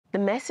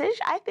message,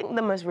 I think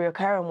the most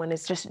recurring one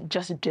is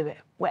just do it.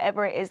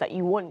 Whatever it is that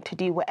you want to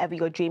do, whatever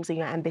your dreams and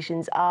your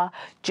ambitions are,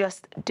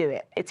 just do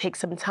it. It takes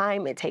some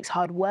time, it takes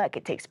hard work,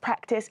 it takes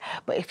practice,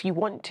 but if you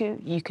want to,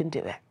 you can do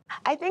it.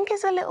 I think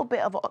it's a little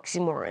bit of an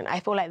oxymoron. I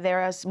feel like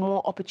there are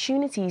more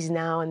opportunities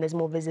now and there's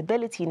more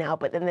visibility now,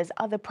 but then there's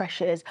other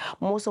pressures,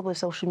 more so with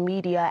social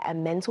media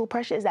and mental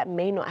pressures that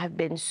may not have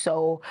been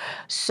so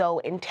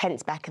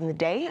intense back in the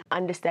day.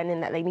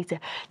 Understanding that they need to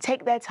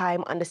take their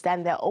time,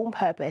 understand their own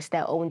purpose,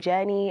 their own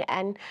journey,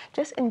 and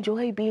just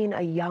enjoy being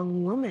a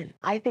young woman.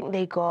 I think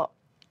they got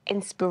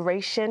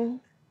inspiration,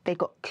 they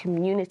got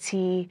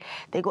community,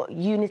 they got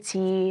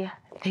unity,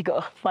 they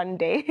got a fun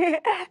day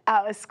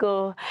out of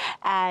school,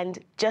 and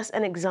just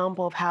an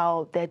example of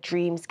how their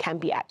dreams can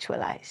be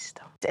actualized.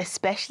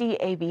 Especially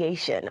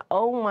aviation.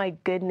 Oh my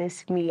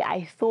goodness me.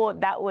 I thought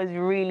that was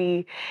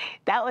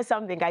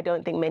something I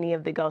don't think many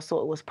of the girls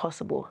thought was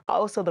possible.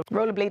 Also the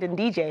rollerblade and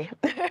DJ.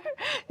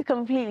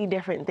 Completely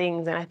different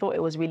things, and I thought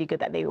it was really good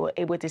that they were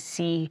able to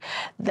see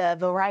the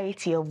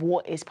variety of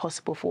what is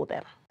possible for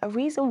them. A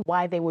reason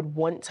why they would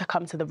want to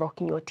come to the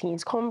Rocking Your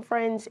Teens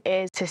conference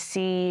is to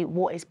see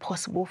what is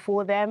possible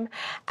for them,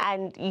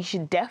 and you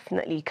should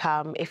definitely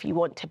come if you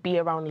want to be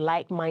around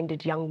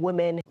like-minded young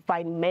women,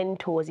 find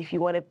mentors if you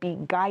want to be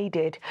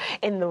guided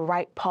in the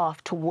right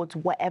path towards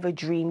whatever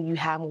dream you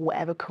have,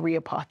 whatever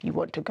career path you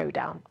want to go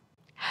down.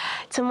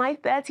 To my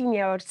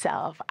 13-year-old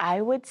self,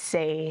 I would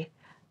say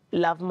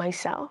love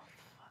myself.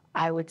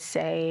 I would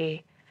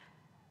say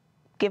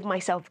give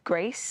myself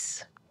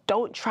grace.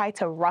 Don't try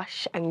to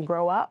rush and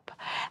grow up,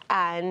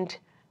 and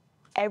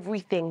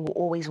everything will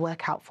always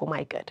work out for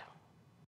my good.